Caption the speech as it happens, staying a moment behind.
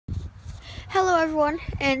Hello everyone,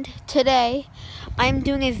 and today I'm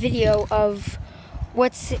doing a video of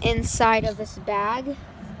what's inside of this bag.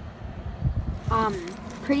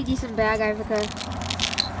 Pretty decent bag. I have like a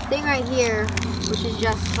thing right here, which is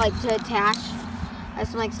just like to attach. I have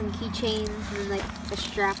some keychains and then like a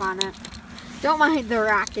strap on it. Don't mind the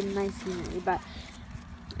rack and nice scenery, but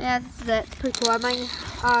yeah, this is it. It's pretty cool.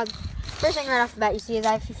 First thing right off the bat you see is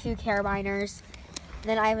I have a few carabiners. And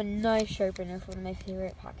then I have a knife sharpener for one of my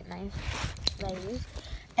favorite pocket knives that I use.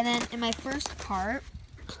 And then in my first part,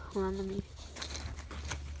 hold on,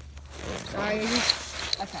 sorry.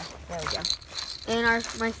 Okay, there we go. In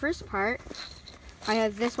my first part, I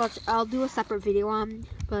have this, which I'll do a separate video on,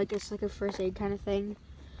 but like it's like a first aid kind of thing.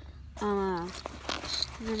 And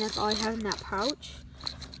then that's all I have in that pouch.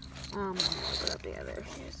 I'll put up the other.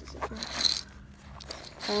 Here's the zipper.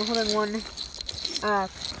 So I'm holding one.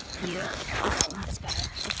 Here. Oh, that's better.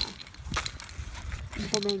 Okay. I'm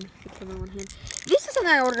holding the camera in one hand. This is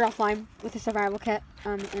something I ordered offline with a survival kit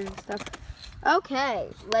and stuff. Okay,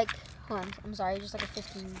 hold on. I'm sorry, just like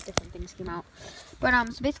 15 different things came out. But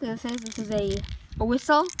so basically, this is a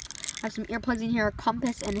whistle. I have some earplugs in here, a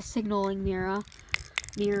compass, and a signaling mirror.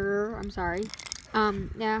 I'm sorry.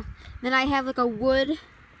 Yeah. Then I have like a wood.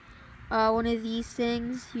 One of these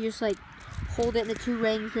things. You just like hold it in the two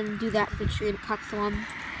rings and do that to the tree and it cuts one.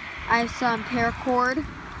 I have some paracord.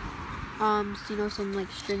 So some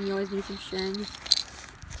like string. You always need some string.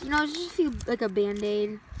 Just a few, like a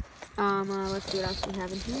band-aid. Let's see what else we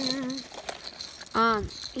have in here.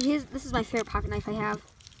 This is my favorite pocket knife I have.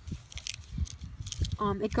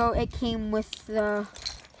 It came with the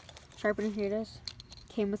sharpener. Here it is.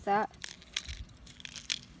 Came with that.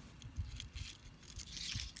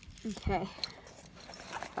 Okay.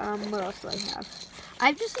 What else do I have? I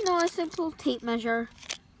have just, a simple tape measure,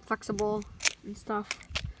 flexible and stuff.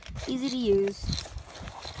 Easy to use.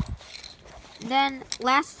 Then,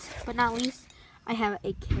 last but not least, I have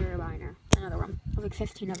a carabiner. Another one. I have like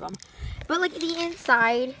 15 of them. But like the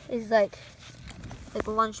inside is like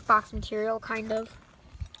lunchbox material, kind of.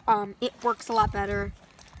 It works a lot better.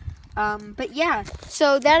 But yeah,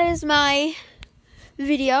 so that is my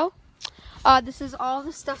video. This is all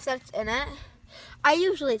the stuff that's in it. I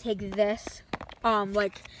usually take this,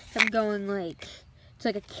 like, if I'm going, like, to,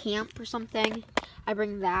 like, a camp or something, I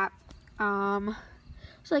bring that.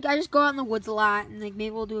 So, like, I just go out in the woods a lot, and, like,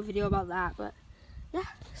 maybe we'll do a video about that, but, yeah.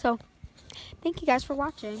 So, thank you guys for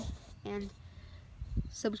watching, and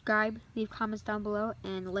subscribe, leave comments down below,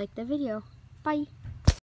 and like the video. Bye!